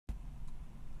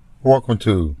Welcome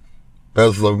to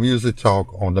Bezlo Music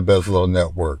Talk on the Bezlo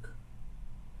Network.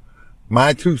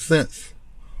 My 2 cents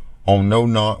on no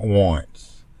knock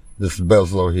warrants. This is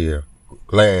Bezlo here.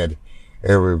 Glad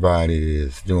everybody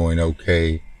is doing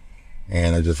okay.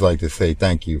 And I'd just like to say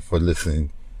thank you for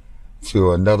listening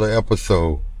to another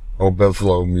episode of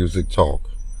Bezlo Music Talk.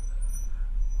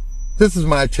 This is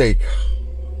my take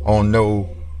on no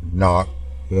knock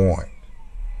warrant.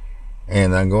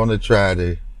 And I'm going to try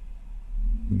to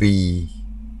be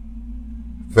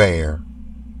fair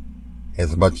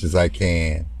as much as I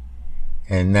can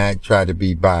and not try to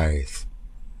be biased.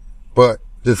 But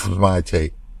this is my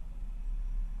take.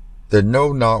 The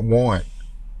no knock warrant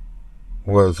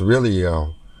was really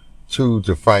a tool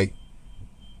to fight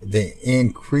the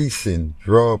increasing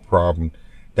drug problem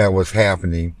that was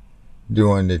happening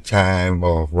during the time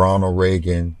of Ronald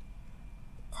Reagan,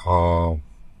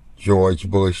 George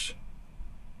Bush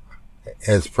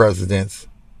as presidents.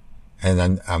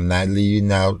 And I'm not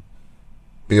leaving out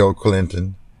Bill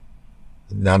Clinton,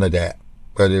 none of that.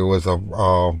 But it was a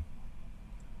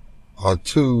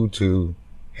tool to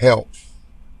help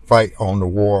fight on the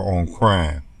war on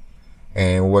crime.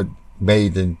 And what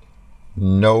made the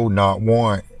no knock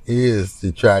warrant is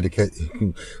to try to catch,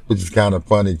 which is kind of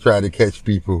funny, try to catch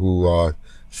people who are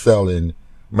selling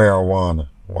marijuana.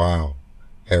 Wow.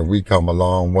 Have we come a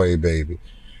long way, baby.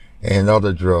 And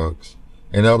other drugs.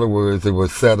 In other words, it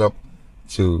was set up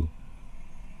to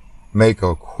make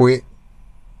a quick,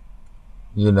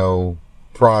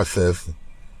 process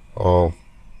of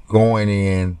going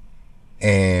in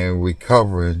and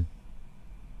recovering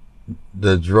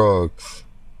the drugs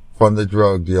from the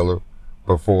drug dealer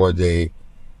before they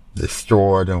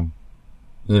destroy them,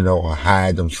 or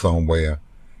hide them somewhere.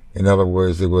 In other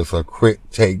words, it was a quick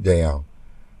takedown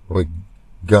with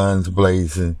guns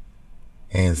blazing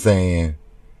and saying,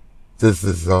 this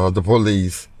is the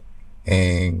police,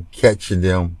 and catching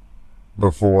them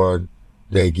before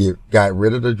they got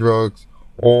rid of the drugs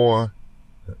or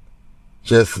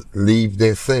just leave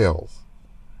their cells.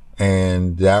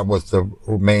 And that was the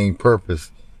main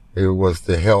purpose. It was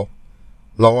to help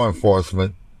law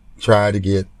enforcement try to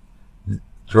get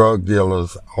drug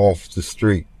dealers off the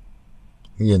street,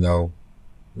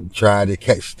 try to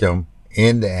catch them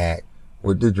in the act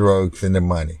with the drugs and the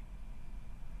money.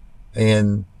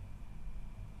 And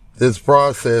this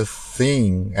process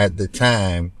seemed at the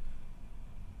time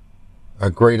a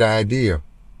great idea.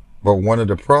 But one of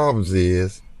the problems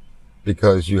is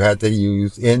because you have to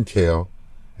use intel,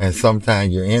 and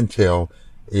sometimes your intel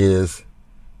is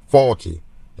faulty.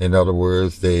 In other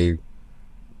words, the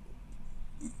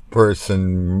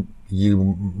person,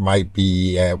 you might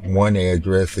be at one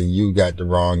address and you got the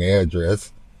wrong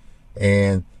address,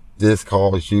 and this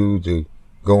caused you to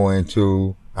go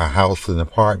into a house, an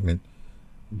apartment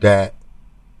that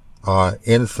are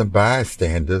innocent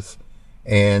bystanders,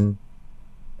 and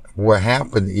what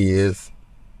happened is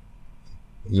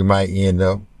you might end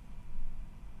up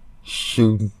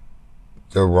shooting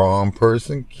the wrong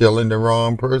person, killing the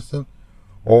wrong person,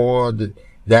 or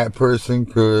that person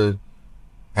could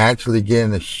actually get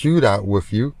in a shootout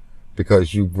with you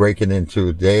because you breaking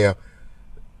into their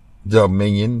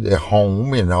dominion, their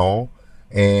home and all,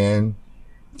 and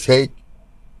take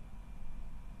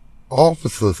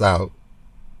officers out.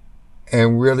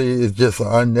 And really it's just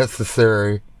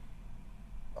unnecessary,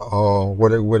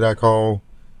 what I call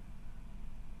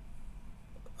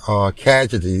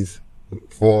casualties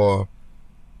for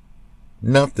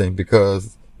nothing,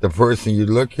 because the person you're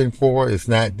looking for is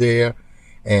not there,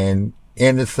 and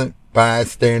innocent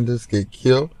bystanders get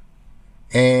killed,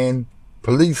 and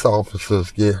police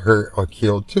officers get hurt or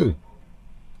killed too.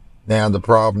 Now the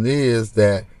problem is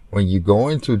that when you go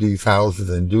into these houses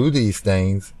and do these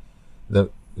things, the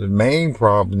main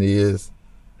problem is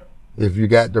if you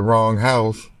got the wrong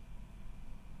house,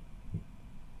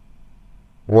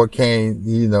 what can,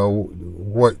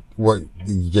 what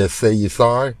you just say you're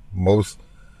sorry? Most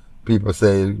people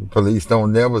say, police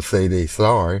don't never say they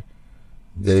sorry.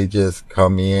 They just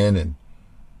come in and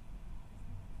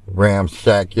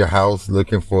ramshack your house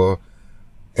looking for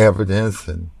evidence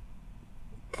and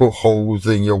put holes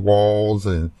in your walls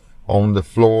and on the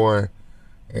floor,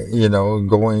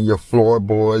 go in your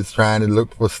floorboards trying to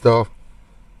look for stuff,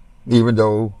 even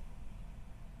though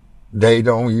they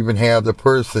don't even have the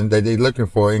person that they're looking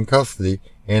for in custody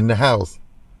in the house.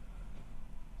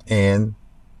 And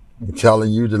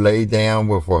telling you to lay down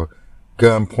with a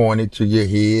gun pointed to your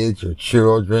head. Your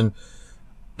children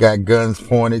got guns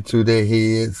pointed to their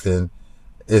heads, and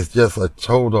it's just a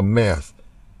total mess.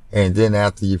 And then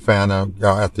after you found out,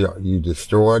 after you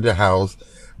destroyed the house,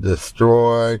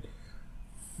 destroyed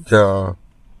the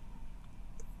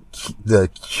the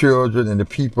children and the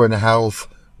people in the house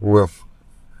with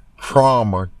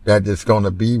trauma that is going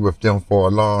to be with them for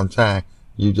a long time,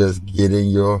 you just get in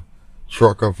your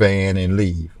truck or van and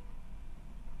leave.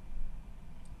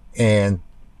 And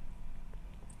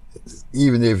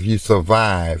even if you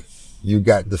survive, you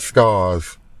got the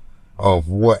scars of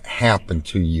what happened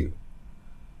to you.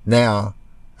 Now,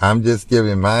 I'm just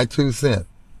giving my 2 cents.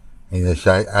 And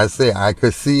I say I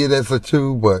could see it as a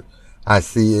 2, but I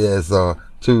see it as a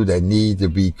 2 that need to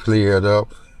be cleared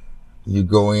up. You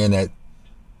go in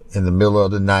the middle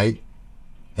of the night,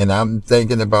 and I'm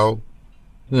thinking about,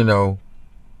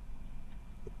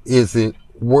 is it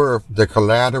worth the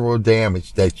collateral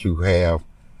damage that you have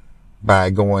by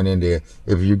going in there?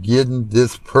 If you're getting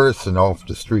this person off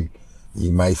the street,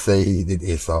 you might say that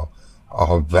it's a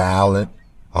violent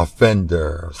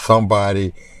offender,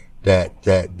 somebody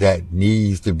that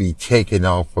needs to be taken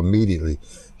off immediately.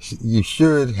 You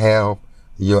should have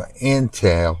your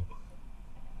intel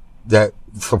that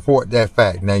support that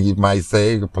fact. Now you might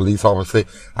say, the police officer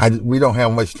say, we don't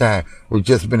have much time. We've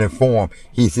just been informed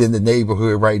he's in the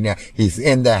neighborhood right now. He's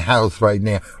in the house right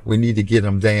now. We need to get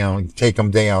him down, take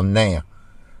him down now.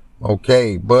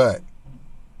 Okay, but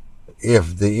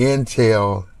if the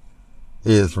intel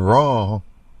is wrong,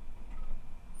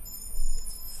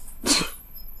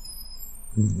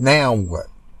 now what?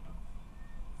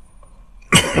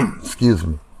 Excuse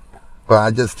me. But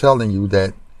I'm just telling you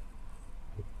that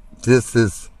this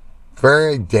is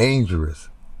very dangerous,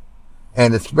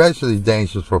 and especially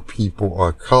dangerous for people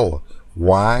of color.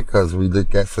 Why? Because we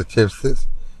look at statistics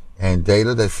and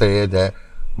data that say that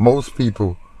most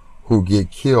people who get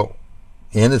killed,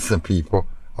 innocent people,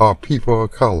 are people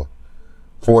of color.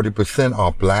 40%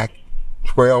 are black,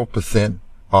 12%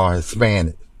 are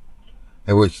Hispanic,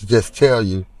 and which just tell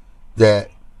you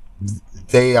that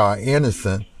they are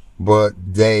innocent, but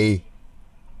they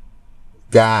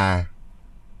die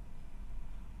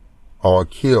or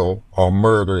kill or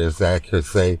murder, as I could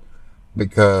say,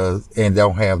 and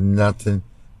don't have nothing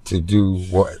to do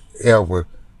whatever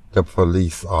the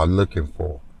police are looking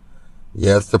for.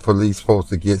 Yes, the police supposed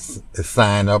to get a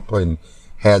sign up and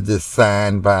have this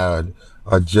signed by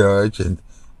a judge, and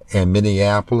in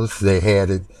Minneapolis they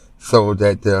had it so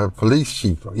that the police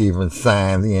chief even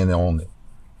signed in on it.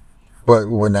 But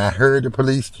when I heard the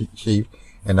police chief,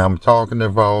 and I'm talking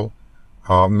about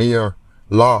Mayor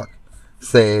Locke,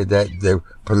 said that the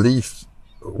police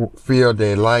feared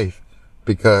their life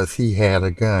because he had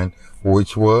a gun,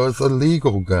 which was a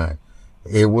legal gun.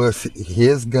 It was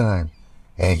his gun,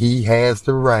 and he has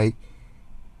the right,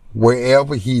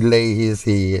 wherever he lay his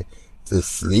head, to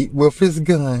sleep with his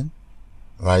gun,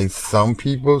 like some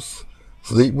people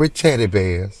sleep with teddy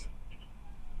bears.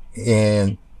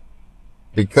 And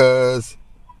because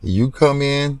you come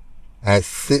in at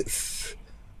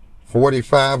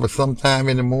 6:45 or sometime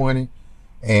in the morning,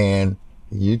 and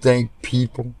you think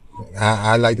people,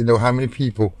 I like to know how many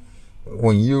people,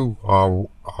 when you are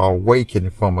waking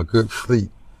from a good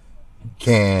sleep,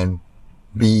 can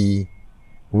be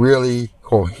really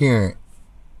coherent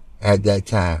at that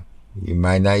time. You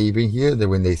might not even hear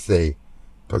them when they say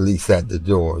police at the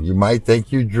door. You might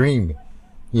think you're dreaming.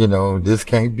 This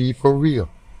can't be for real.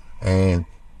 And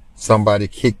somebody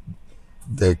kicked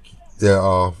the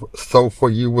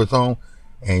sofa you was on,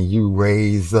 and you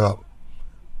raise up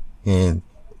and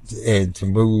to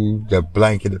move the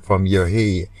blanket from your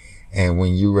head. And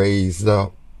when you raised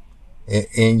up,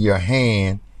 in your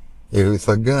hand, it was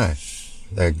a gun.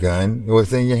 That gun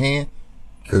was in your hand.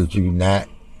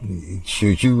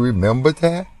 Should you remember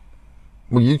that?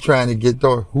 When you're trying to get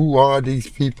there, who are these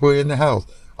people in the house?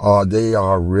 Are they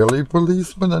really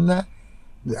policemen or not?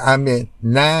 I mean,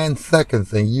 9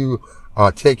 seconds and you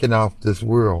are taken off this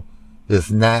world. It's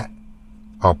not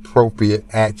appropriate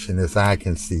action as I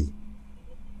can see.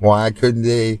 Why couldn't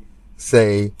they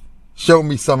say, show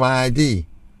me some ID?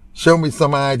 Show me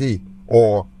some ID.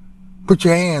 Or put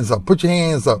your hands up, put your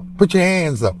hands up, put your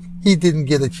hands up. He didn't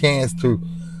get a chance to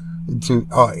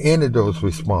any of those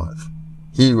response.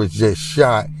 He was just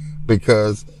shot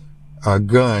because a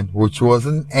gun, which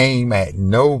wasn't aimed at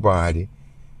nobody,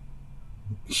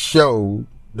 showed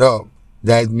up.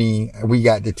 That means we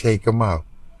got to take him out.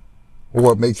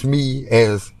 What makes me,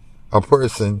 as a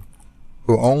person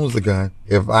who owns a gun,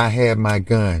 if I had my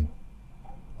gun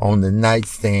on the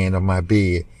nightstand of my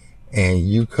bed and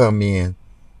you come in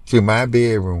to my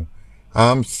bedroom,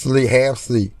 I'm half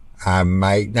asleep. I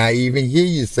might not even hear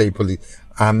you say police.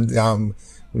 I'm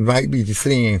might be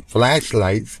seeing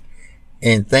flashlights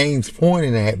and things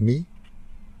pointing at me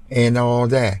and all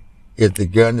that. If the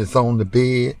gun is on the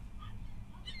bed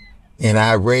and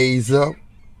I raise up,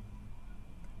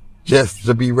 just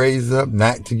to be raised up,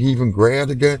 not to even grab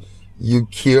the gun. You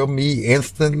kill me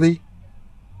instantly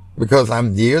because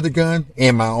I'm near the gun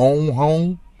in my own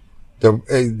home.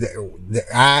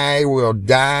 I will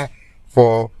die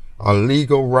for a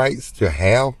legal rights to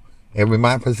have in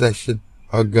my possession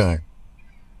a gun.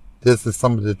 This is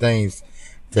some of the things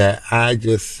that I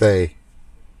just say.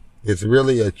 It's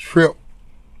really a trip.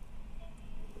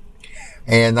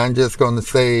 And I'm just going to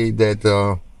say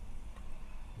that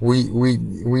we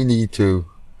need to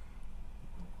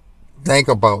think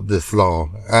about this law.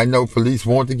 I know police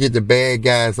want to get the bad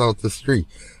guys off the street,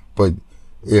 but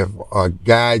if a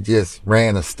guy just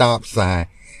ran a stop sign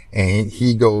and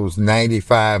he goes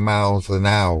 95 miles an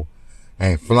hour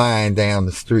and flying down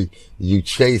the street, you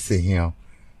chasing him,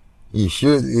 you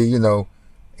should,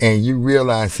 and you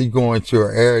realize he's going to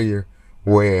an area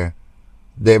where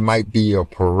there might be a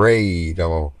parade,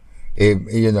 or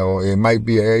it might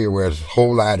be an area where there's a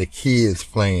whole lot of kids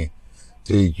playing.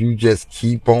 Do you just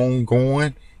keep on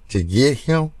going to get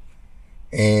him?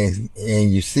 And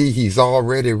you see he's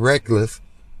already reckless,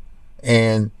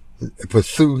 and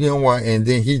pursue him, and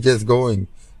then he just go and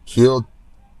kill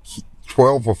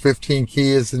 12 or 15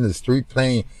 kids in the street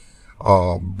playing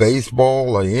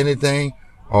baseball or anything,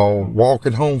 or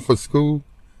walking home for school,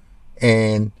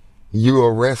 and you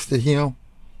arrested him,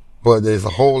 but there's a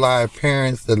whole lot of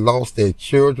parents that lost their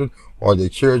children or their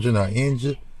children are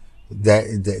injured.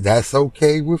 That's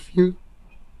okay with you?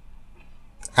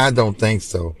 I don't think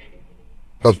so.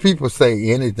 Because people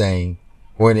say anything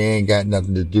when it ain't got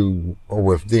nothing to do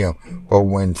with them. But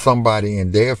when somebody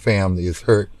in their family is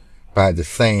hurt by the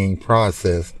same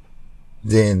process,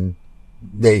 then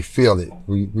they feel it.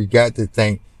 We got to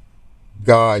thank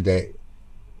God that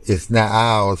it's not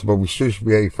ours, but we should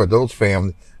be able for those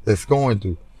families that's going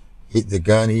through. The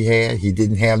gun he had, he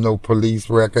didn't have no police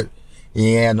record.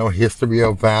 He had no history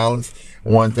of violence.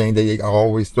 One thing they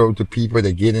always throw to people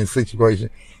that get in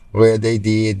situations where they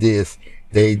did this,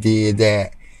 they did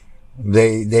that,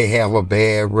 they have a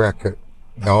bad record,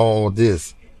 all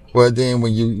this. Well, then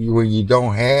when you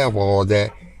don't have all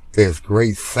that, there's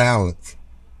great silence.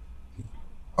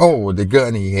 Oh, the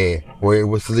gun he had, well, it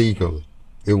was legal.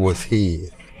 It was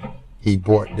his. He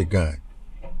bought the gun.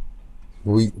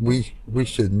 We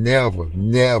should never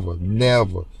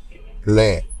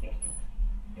let,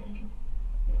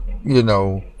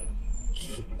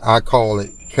 I call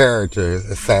it character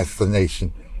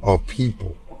assassination of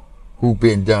people who've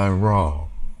been done wrong.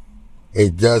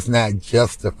 It does not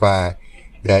justify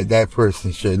that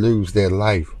person should lose their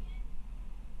life,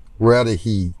 whether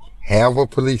he have a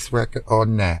police record or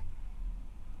not.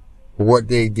 What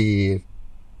they did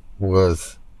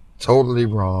was totally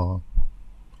wrong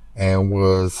and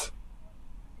was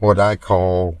what I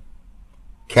call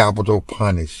capital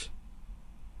punish,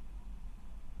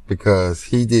 because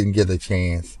he didn't get a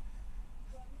chance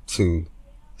to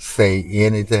say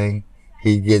anything.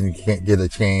 He didn't get a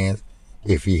chance,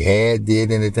 if he had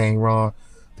did anything wrong,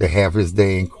 to have his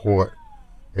day in court.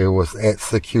 It was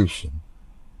execution,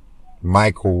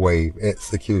 microwave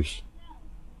execution.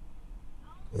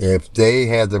 If they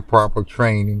had the proper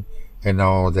training and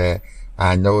all that,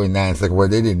 I know in 9 seconds, well,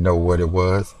 they didn't know what it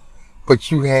was,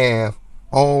 but you have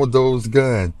all those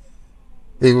guns.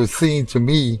 It would seem to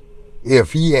me,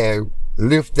 if he had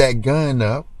lift that gun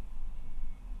up,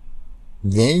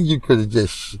 then you could have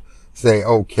just say,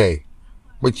 okay.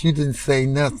 But you didn't say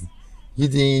nothing. You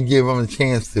didn't even give him a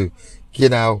chance to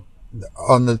get out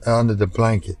under the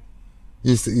blanket.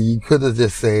 You could have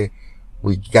just said,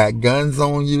 we got guns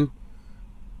on you.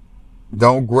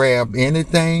 Don't grab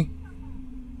anything.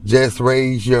 Just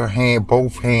raise your hand,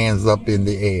 both hands up in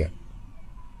the air.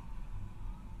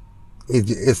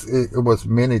 It was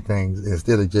many things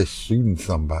instead of just shooting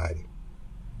somebody.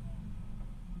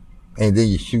 And then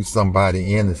you shoot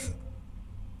somebody innocent.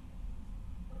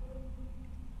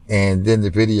 And then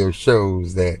the video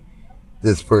shows that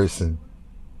this person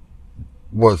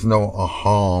was no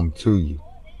harm to you.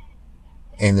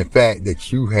 And the fact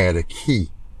that you had a key,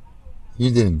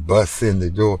 you didn't bust in the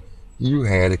door, you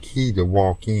had a key to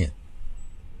walk in.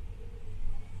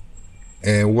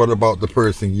 And what about the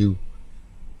person you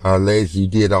alleged you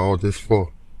did all this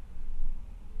for?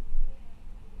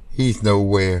 He's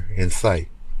nowhere in sight.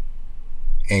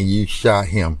 And you shot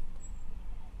him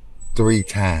 3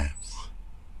 times.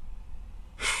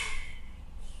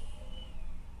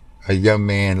 A young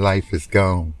man's life is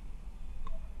gone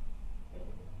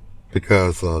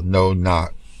because of no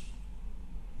knock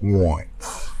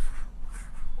warrants.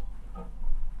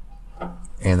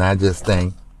 And I just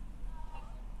think,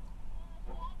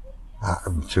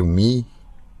 to me,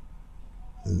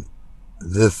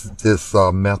 this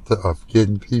method of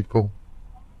getting people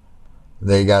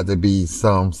There got to be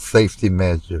some safety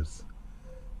measures.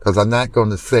 Because I'm not going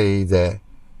to say that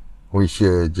we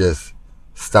should just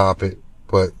stop it,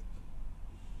 but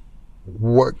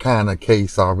what kind of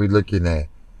case are we looking at?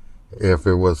 If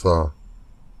it was a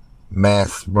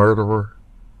mass murderer,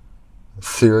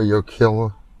 serial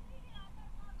killer,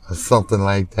 or something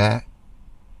like that,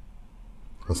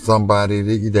 or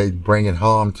somebody that's bringing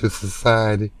harm to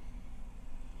society,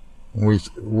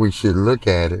 we should look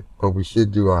at it, but we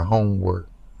should do our homework.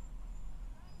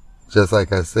 Just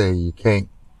like I say, you can't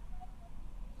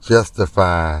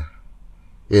justify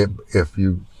it if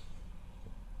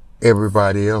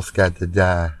everybody else got to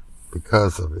die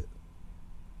because of it.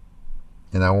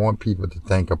 And I want people to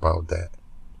think about that.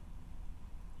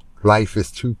 Life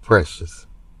is too precious.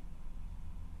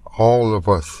 All of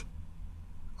us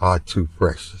are too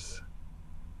precious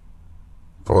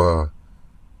for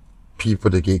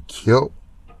people to get killed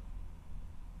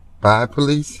by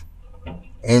police,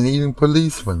 and even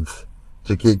policemen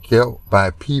to get killed by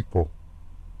people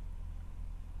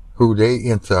who they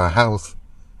enter a house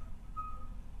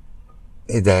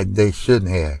that they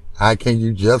shouldn't have. How can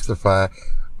you justify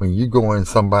when you go in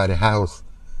somebody's house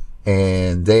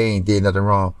and they ain't did nothing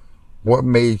wrong? What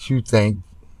made you think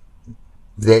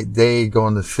that they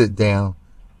gonna sit down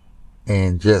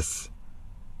and just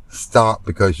stop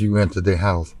because you entered their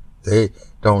house? They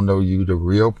don't know you the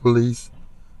real police.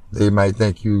 They might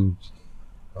think you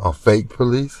are fake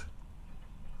police,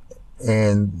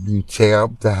 and you tear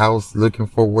up the house looking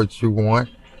for what you want.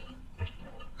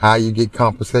 How you get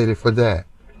compensated for that?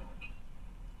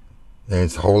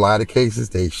 There's a whole lot of cases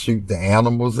they shoot the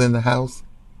animals in the house.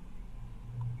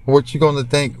 What you gonna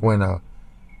think when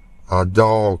a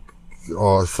dog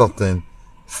or something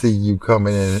see you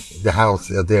coming in the house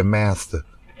of their master,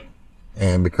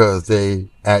 and because they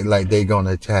act like they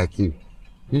gonna attack you?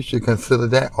 You should consider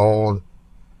that all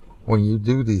when you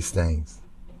do these things.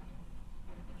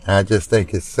 I just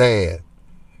think it's sad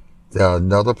that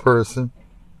another person,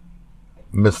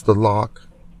 Mr. Locke,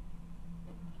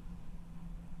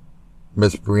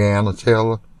 Miss Breonna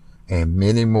Taylor, and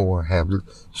many more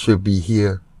should be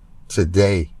here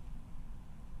today.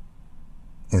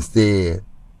 Instead,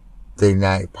 they're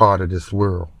not part of this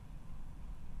world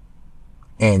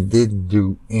and didn't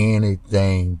do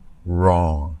anything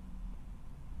wrong.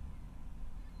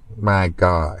 My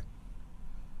God.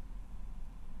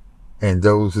 And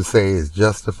those who say it's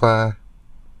justified,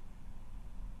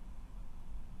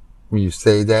 when you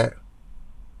say that,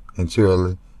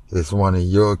 until it's one of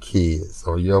your kids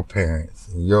or your parents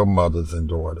and your mothers and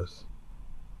daughters.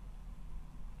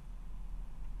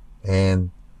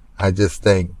 And I just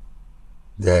think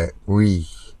that we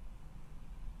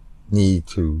need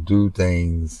to do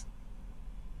things.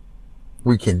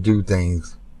 We can do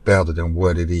things better than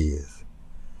what it is.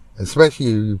 Especially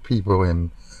you people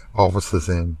and officers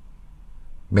in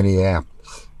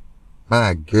Minneapolis.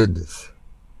 My goodness.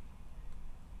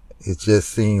 It just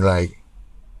seems like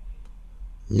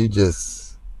you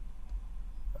just,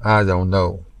 I don't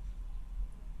know.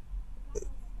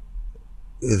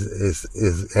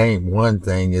 It ain't one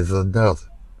thing, it's another.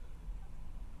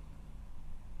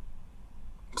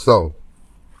 So,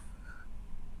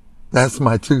 that's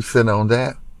my 2 cents on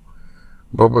that.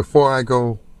 But before I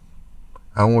go,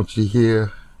 I want you to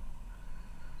hear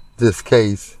this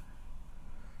case.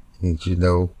 And you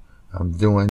know, I'm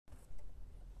doing.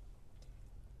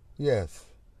 Yes,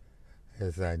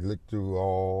 as I looked through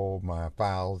all my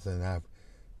files, and I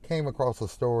came across a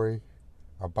story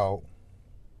about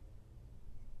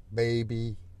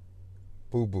baby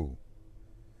Boo Boo.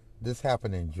 This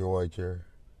happened in Georgia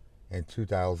in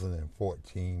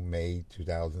 2014, May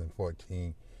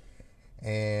 2014.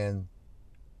 And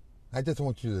I just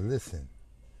want you to listen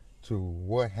to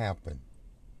what happened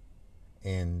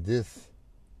in this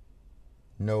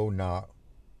no-knock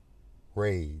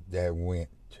raid that went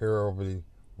terribly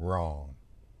wrong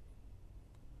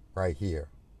right here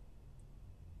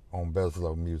on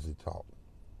Bezlo Music Talk.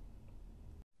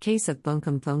 Case of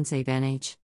Buncombe Phone Save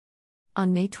NH.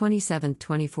 On May 27,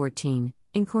 2014,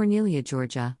 in Cornelia,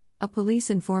 Georgia, a police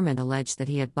informant alleged that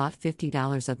he had bought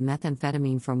 $50 of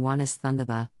methamphetamine from Juanis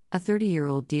Thundava, a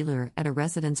 30-year-old dealer at a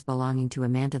residence belonging to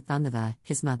Amanda Thundava,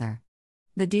 his mother.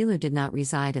 The dealer did not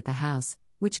reside at the house,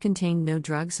 which contained no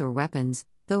drugs or weapons,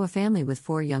 though a family with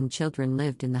 4 young children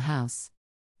lived in the house.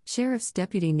 Sheriff's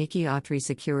Deputy Nikki Autry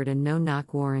secured a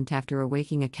no-knock warrant after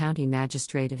awaking a county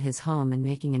magistrate at his home and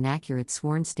making inaccurate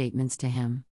sworn statements to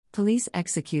him. Police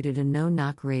executed a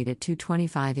no-knock raid at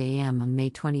 2:25 a.m. on May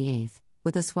 28,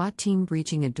 with a SWAT team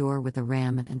breaching a door with a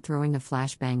ram and throwing a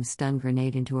flashbang stun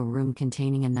grenade into a room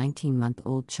containing a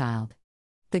 19-month-old child.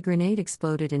 The grenade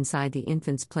exploded inside the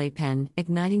infant's playpen,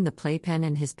 igniting the playpen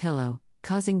and his pillow,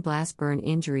 causing blast burn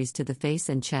injuries to the face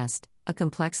and chest, a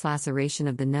complex laceration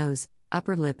of the nose,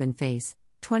 upper lip and face,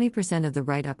 20% of the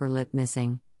right upper lip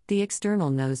missing, the external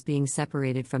nose being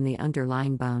separated from the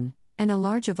underlying bone, and a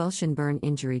large avulsion burn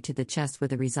injury to the chest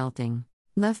with a resulting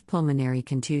left pulmonary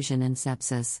contusion and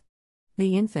sepsis.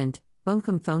 The infant,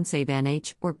 Bunkum Phonse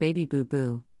Banach, or Baby Boo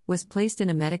Boo, was placed in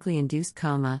a medically induced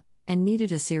coma and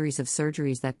needed a series of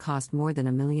surgeries that cost more than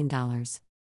 $1 million.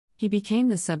 He became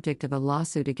the subject of a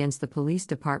lawsuit against the police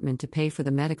department to pay for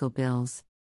the medical bills.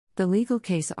 The legal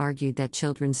case argued that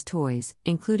children's toys,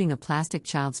 including a plastic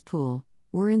child's pool,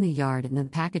 were in the yard and the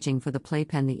packaging for the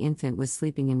playpen the infant was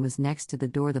sleeping in was next to the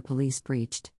door the police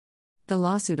breached. The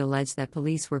lawsuit alleged that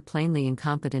police were plainly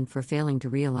incompetent for failing to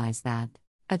realize that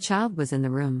a child was in the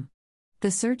room.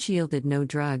 The search yielded no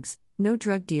drugs, no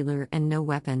drug dealer, and no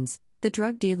weapons. The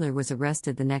drug dealer was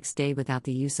arrested the next day without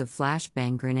the use of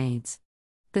flashbang grenades.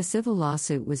 The civil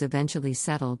lawsuit was eventually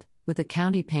settled, with the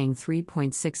county paying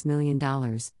 $3.6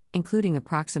 million, including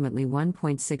approximately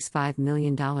 $1.65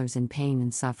 million in pain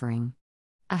and suffering.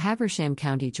 A Habersham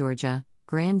County, Georgia,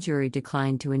 grand jury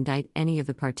declined to indict any of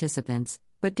the participants,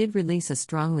 but did release a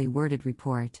strongly worded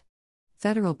report.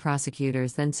 Federal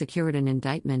prosecutors then secured an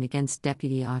indictment against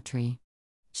Deputy Autry.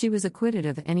 She was acquitted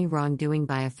of any wrongdoing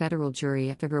by a federal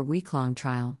jury after a week-long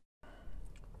trial.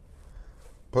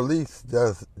 Police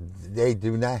they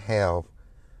do not have,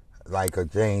 like a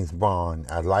James Bond,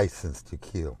 a license to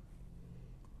kill.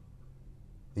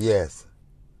 Yes,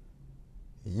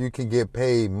 you can get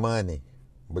paid money,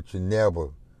 but you never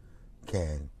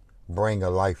can bring a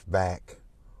life back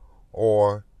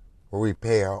or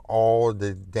repair all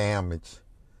the damage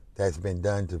that's been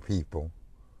done to people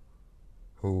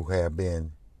who have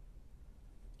been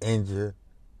injured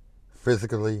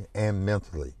physically and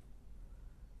mentally,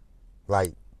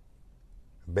 like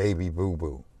Baby Boo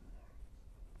Boo.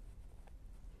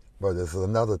 But there's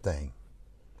another thing,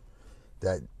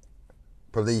 that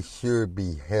police should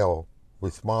be held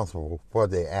responsible for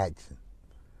their action.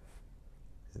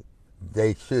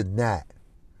 They should not,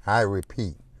 I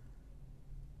repeat,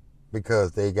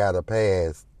 because they got a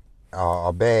pass,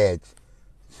 a badge,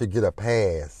 should get a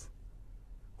pass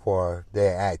for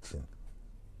their action.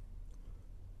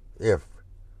 If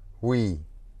we,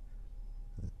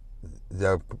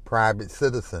 the private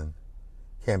citizen,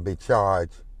 can be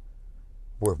charged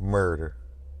with murder,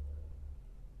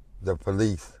 the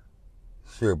police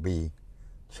should be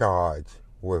charged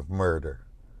with murder.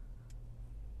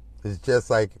 It's just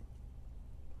like,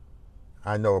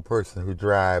 I know a person who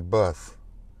drives bus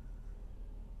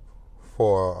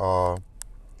for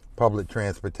public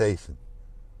transportation.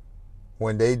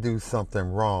 When they do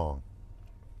something wrong,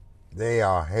 they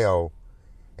are held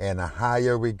in a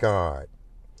higher regard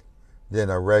than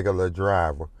a regular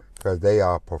driver, because they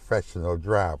are professional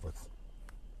drivers.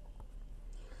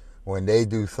 When they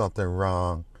do something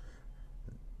wrong,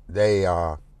 they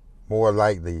are more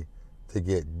likely to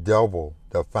get double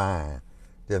the fine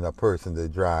than a person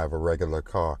that drive a regular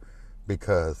car,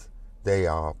 because they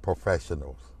are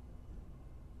professionals.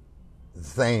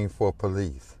 Same for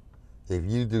police. If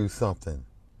you do something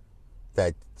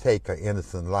that take an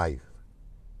innocent life,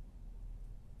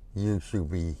 you should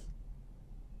be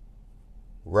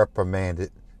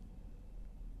reprimanded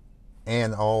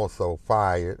and also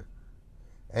fired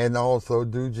and also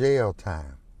do jail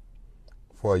time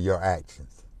for your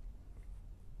actions.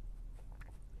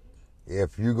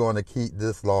 If you're going to keep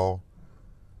this law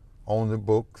on the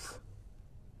books,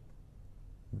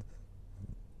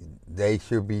 they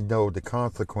should know the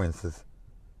consequences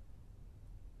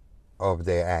of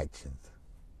their actions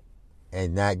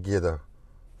and not get a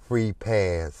free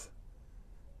pass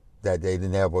that they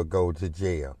never go to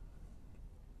jail.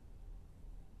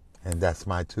 And that's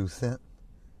my 2 cents.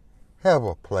 Have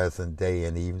a pleasant day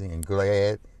and evening, and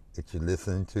glad that you're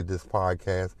listening to this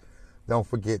podcast. Don't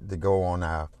forget to go on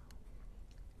our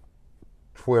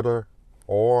Twitter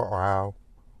or our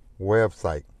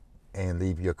website and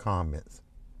leave your comments.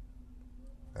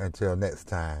 Until next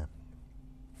time,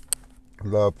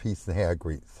 love, peace, and hair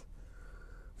grease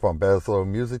from Bezlo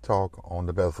Music Talk on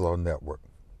the Bezlo Network.